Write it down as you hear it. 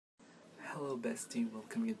Hello bestie,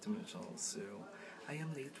 welcome you to my channel. So, I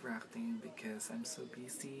am late reacting because I'm so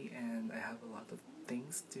busy and I have a lot of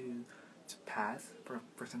things to pass for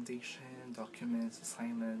presentation, documents,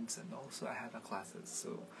 assignments, and also I have a classes.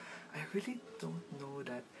 So, I really don't know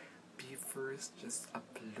that Beavers just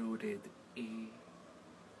uploaded a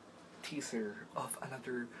teaser of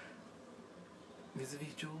another music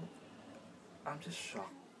video. I'm just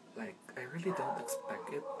shocked. Like, I really don't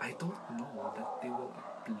expect it. I don't know that they will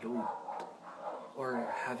upload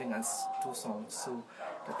or having us two songs. So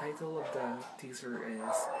the title of the teaser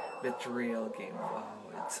is Betrayal Game. Wow,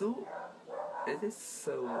 it is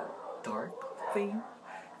so dark theme.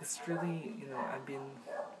 It's really, I've been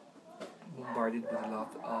bombarded with a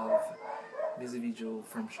lot of music video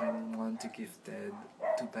from Shining One to Gifted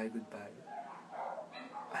to Bye Goodbye,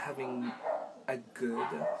 having a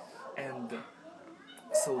good and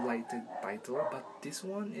so lighted title, but this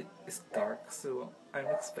one it is dark, so I'm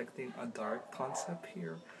expecting a dark concept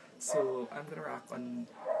here. So I'm gonna rock on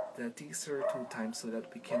the teaser 2 times so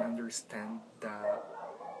that we can understand the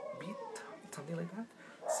beat, something like that.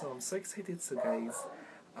 So I'm so excited. So guys,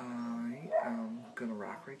 I am gonna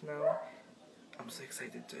rock right now. I'm so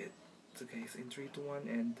excited to it. So guys, in 3, 2, 1,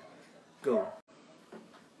 and go.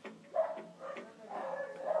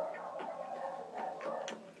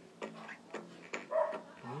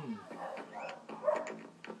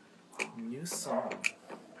 New song.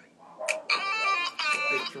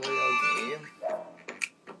 Betrayal Game.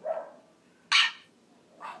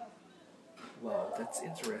 Wow, that's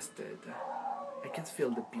interesting. I can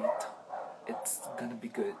feel the beat. It's gonna be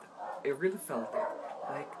good. I really felt it.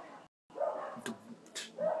 Like,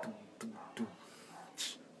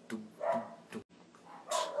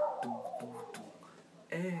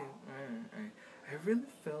 I really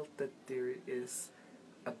felt that there is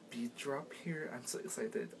a beat drop here. I'm so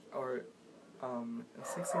excited. I'm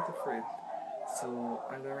so excited for it. So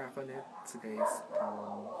I'm gonna rap on it. So guys,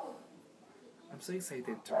 I'm so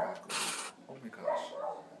excited to rap on it. Oh my gosh.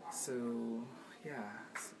 So yeah,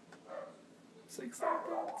 so excited.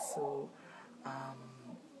 So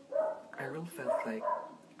I really felt like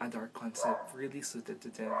a dark concept really suited to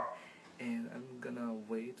them, and I'm gonna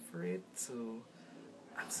wait for it. So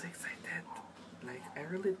I'm so excited. Like I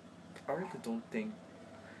really don't think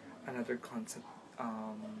another concept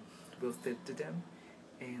will fit to them,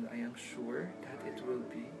 and I am sure that it will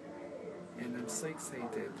be, and I'm so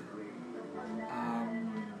excited.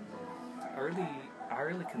 Um, I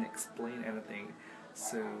really can't explain anything,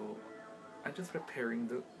 so I'm just preparing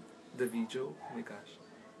the video. Oh my gosh!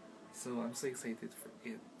 So I'm so excited for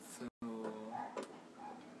it.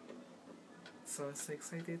 So I'm so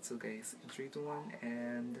excited. So guys, in 3, 2, 1,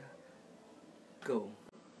 and go.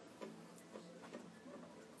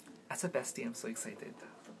 As a bestie, I'm so excited.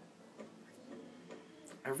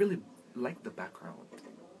 I really like the background.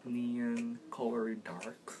 Neon, color,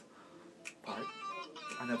 dark part.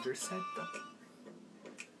 Another set.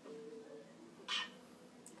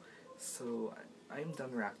 So I'm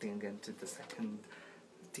done reacting again to the second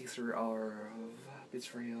teaser of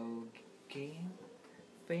Betrayal Game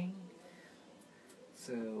thing.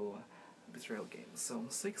 So Betrayal Game. So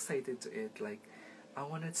I'm so excited to it. Like I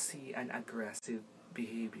wanna see an aggressive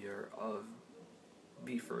behavior of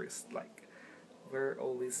Beavers. Like we're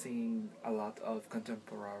always seeing a lot of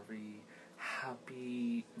contemporary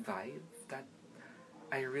happy vibe that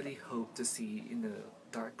I really hope to see in the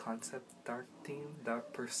dark concept, dark theme,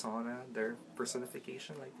 dark persona, their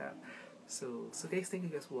personification like that. So guys, thank you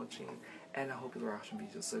guys for watching, and I hope you reaction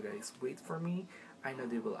videos. So guys, wait for me. I know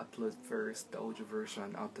they will upload first the audio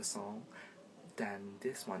version of the song, than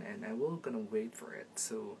this one, and I will gonna wait for it.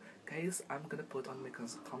 So guys, I'm gonna put on my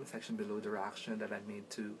comment section below the reaction that I made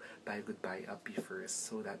to Bye Goodbye Up Be First,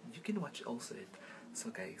 so that you can watch also it. So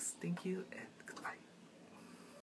guys, thank you and goodbye.